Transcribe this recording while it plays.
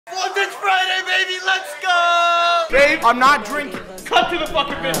Voltage Friday, baby, let's go! Babe, I'm not drinking. Cut to the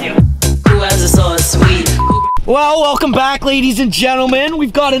fucking video. Who has it so sweet? Well, welcome back, ladies and gentlemen.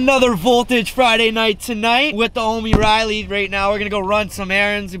 We've got another Voltage Friday night tonight with the homie Riley. Right now, we're gonna go run some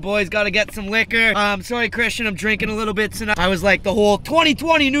errands. The boys gotta get some liquor. Sorry, Christian, I'm drinking a little bit tonight. I was like the whole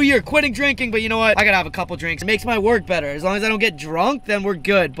 2020 New Year quitting drinking, but you know what? I gotta have a couple drinks. It makes my work better. As long as I don't get drunk, then we're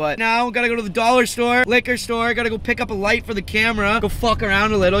good. But now, gotta go to the dollar store, liquor store. Gotta go pick up a light for the camera. Go fuck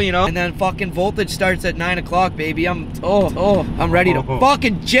around a little, you know. And then fucking Voltage starts at 9 o'clock, baby. I'm ready to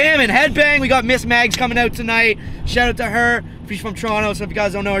fucking jam and headbang. We got Miz Megs coming out tonight. Shout out to her. She's from Toronto, so if you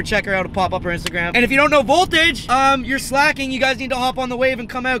guys don't know her, check her out. It'll pop up her Instagram. And if you don't know Voltage, you're slacking. You guys need to hop on the wave and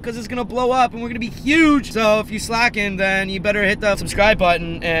come out because it's gonna blow up and we're gonna be huge. So if you slacking, then you better hit the subscribe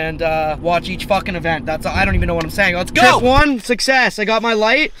button and watch each fucking event. That's all. I don't even know what I'm saying. Let's go. Trip one, success. I got my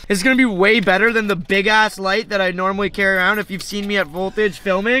light. It's gonna be way better than the big ass light that I normally carry around. If you've seen me at Voltage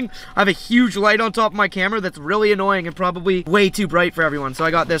filming, I have a huge light on top of my camera that's really annoying and probably way too bright for everyone. So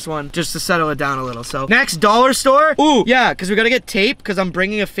I got this one just to settle it down a little. So next, dollar store. Ooh, yeah, because we gotta get tape because I'm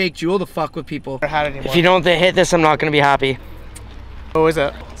bringing a fake jewel to fuck with people. If you don't hit this, I'm not gonna be happy. Oh, is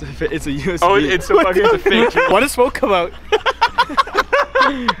that? It's a USB. Oh, it's a fucking fake jewel. Why does smoke come out?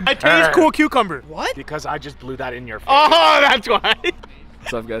 I taste cool cucumber. What? Because I just blew that in your face. Oh, that's why.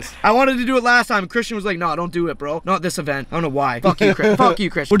 What's up, guys? I wanted to do it last time. Christian was like, "No, don't do it, bro. Not this event." I don't know why. Fuck you, Chris. Fuck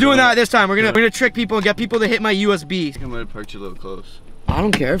you, Christian. We're doing that this time. We're gonna trick people and get people to hit my USB. I might have parked you a little close. I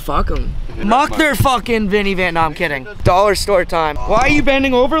don't care. Fuck them. Mock their fucking Vinny Van. No, I'm kidding. Dollar store time. Why are you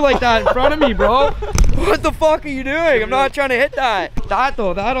bending over like that in front of me, bro? What the fuck are you doing? I'm not trying to hit that. That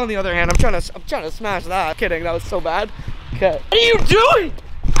though. That on the other hand, I'm trying to smash that. Kidding. That was so bad. Okay. What are you doing?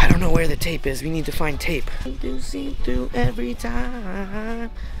 I don't know where the tape is. We need to find tape. Do see through every time.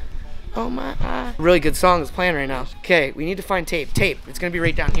 Oh my eye. Really good song is playing right now. Okay, we need to find tape. Tape. It's gonna be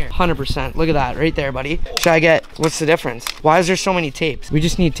right down here. 100%. Look at that right there, buddy. Should I get? What's the difference? Why is there so many tapes? We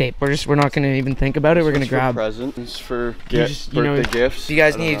just need tape. We're not gonna even think about it. We're gonna grab presents for birthday gifts. If you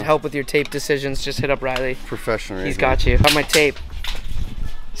guys need help with your tape decisions, just hit up Riley. Professional. He's got you. Got my tape.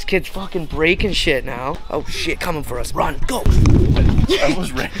 This kid's fucking breaking shit now. Oh shit, coming for us. Run, go. I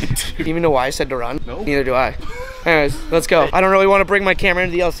was ready. You even know why I said to run? No. Neither do I. Anyways, let's go. I don't really want to bring my camera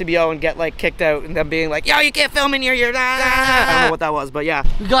into the LCBO and get like kicked out and them being like, yo, you can't film in here. You're I don't know what that was, but yeah.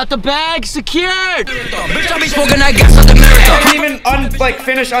 We got the bag secured. I didn't even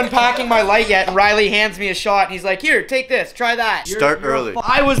finish unpacking my light yet, and Riley hands me a shot and he's like, here, take this, try that. Start early.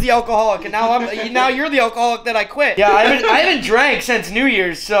 I was the alcoholic and now you're the alcoholic that I quit. Yeah, I haven't drank since New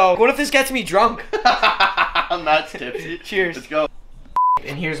Year's, so what if this gets me drunk? I'm not tipsy. Cheers. Let's go.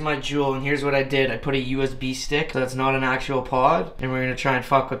 And here's my jewel, and here's what I did. I put a USB stick, so that's not an actual pod, and we're gonna try and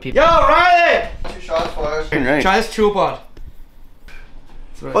fuck with people. Yo, Riley! 2 shots for us. Right. Try this jewel pod.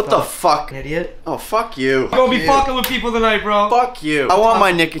 What the fuck? An idiot. Oh, fuck you. You're gonna be fucking with people tonight, bro. Fuck you. I want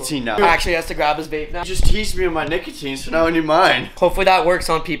my nicotine now. He actually has to grab his vape now. You just teased me with my nicotine, so now I need mine. Hopefully that works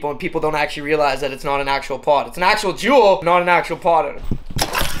on people, and people don't actually realize that it's not an actual pod. It's an actual jewel, not an actual pod.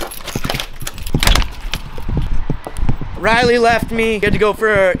 Riley left me. He had to go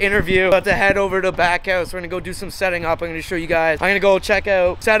for an interview. About to head over to back house. We're gonna go do some setting up. I'm gonna show you guys. I'm gonna go check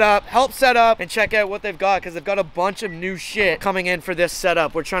out setup, help set up, and check out what they've got because they've got a bunch of new shit coming in for this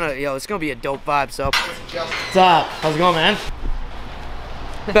setup. We're trying to, it's gonna be a dope vibe. So, what's up? How's it going, man?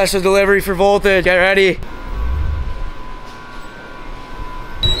 Special delivery for Voltage. Get ready.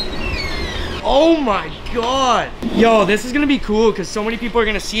 Oh my god. Yo, this is gonna be cool because so many people are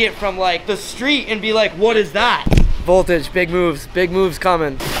gonna see it from like the street and be like, what is that? Voltage, big moves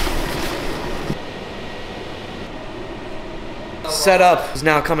coming. Setup is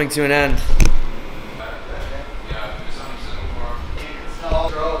now coming to an end.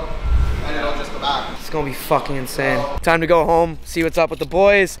 It's gonna be fucking insane. Time to go home, see what's up with the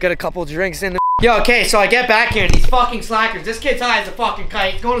boys, get a couple drinks in. Yo, okay, so I get back here and these fucking slackers. This kid's high as a fucking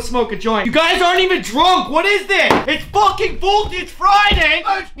kite. He's going to smoke a joint. You guys aren't even drunk. What is this? It's fucking Voltage Friday.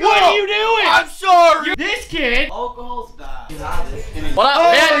 What are you doing? I'm sorry. This kid. Alcohol's bad. What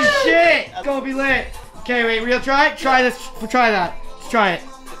up, holy shit. It's gonna be lit. Okay, wait, real try? Try this. Try that. Let's try it.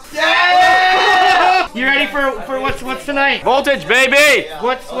 Yeah! You ready for what's tonight? Voltage, baby!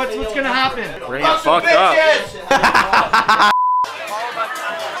 What's gonna happen? Bring it fucked up.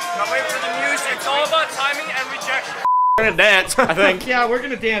 It's all about timing and rejection. We're gonna dance, I think. Yeah, we're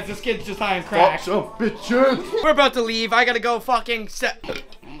gonna dance. This kid's just high on crack. Fuck some bitches. We're about to leave. I gotta go fucking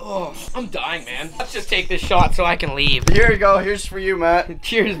Oh, I'm dying, man. Let's just take this shot so I can leave. Here you go. Here's for you, Matt.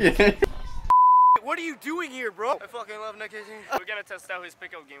 Cheers. Yeah. What are you doing here, bro? I fucking love Nixon. We're gonna test out his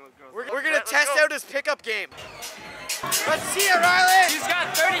pickup game with girls. We're gonna test out his pickup game. Let's see it, Riley. He's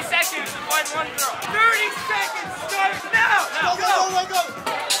got 30 seconds.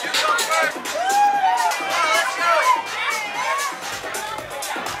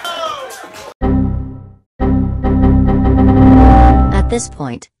 this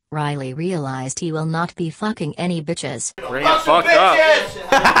point, Riley realized he will not be fucking any bitches. Bring it fucked up.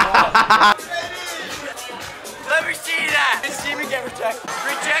 Let me see that. Let's see me get rejected.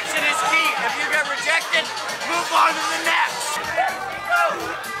 Rejection is key. If you get rejected, move on to the next.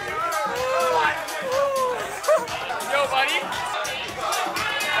 Yo, buddy.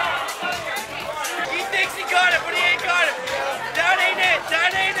 He thinks he got it, but he ain't got it. That ain't it.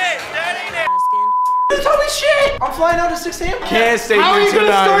 That ain't it. That ain't it. Holy shit! I'm flying out at 6 a.m. Can't stay How are here you gonna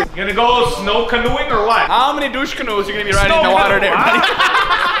tonight. start? You gonna go snow canoeing or what? How many douche canoes are you gonna be riding in the water there, buddy?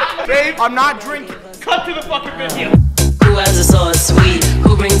 Babe, I'm not drinking. Cut to the fucking video. Who has a sauce sweet?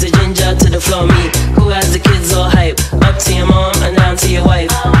 Who brings the ginger to the floor meat? Who has the kids all hype? Up to your mom and down to your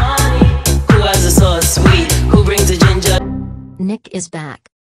wife. Who has a sauce sweet? Who brings the ginger Nick is back.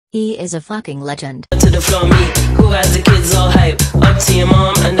 He is a fucking legend. to the floor meat? Who has the kids all hype? Up to your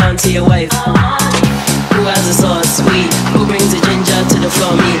mom and down to your wife. Who has a sauce sweet? Who brings the ginger to the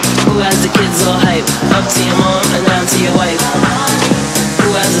floor meat? Who has the kids all hype? Up to your mom and down to your wife. Who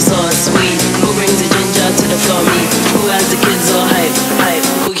has a sauce sweet? Who brings the ginger to the floor meat? Who has the kids all hype? Hype.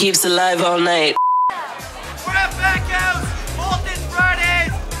 Who keeps alive all night? What up, back house? Voltage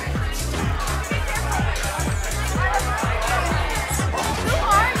Fridays.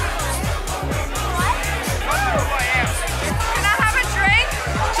 Can I have a drink?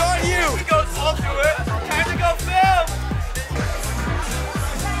 It's on you. He goes, I'll do it. Time to go film.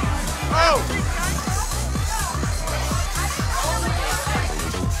 Oh.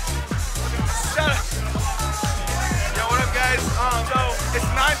 Shut up. Yo, what up, guys? So, it's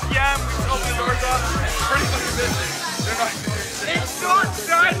 9 p.m. We just opened the doors up. It's pretty fucking busy. They're not It's not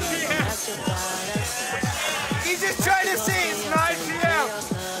 9 p.m. He's just trying to say it's 9 p.m.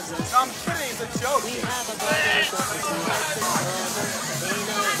 I'm kidding. It's a joke.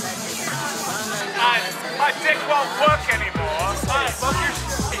 My dick won't work anymore. Alright, fuck your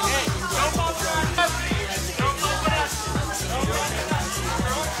shit. Hey, don't move that. Don't move that.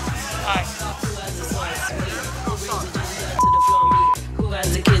 Alright. Who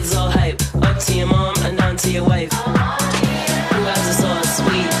has the kids all hype? Up to your mom and down to your wife.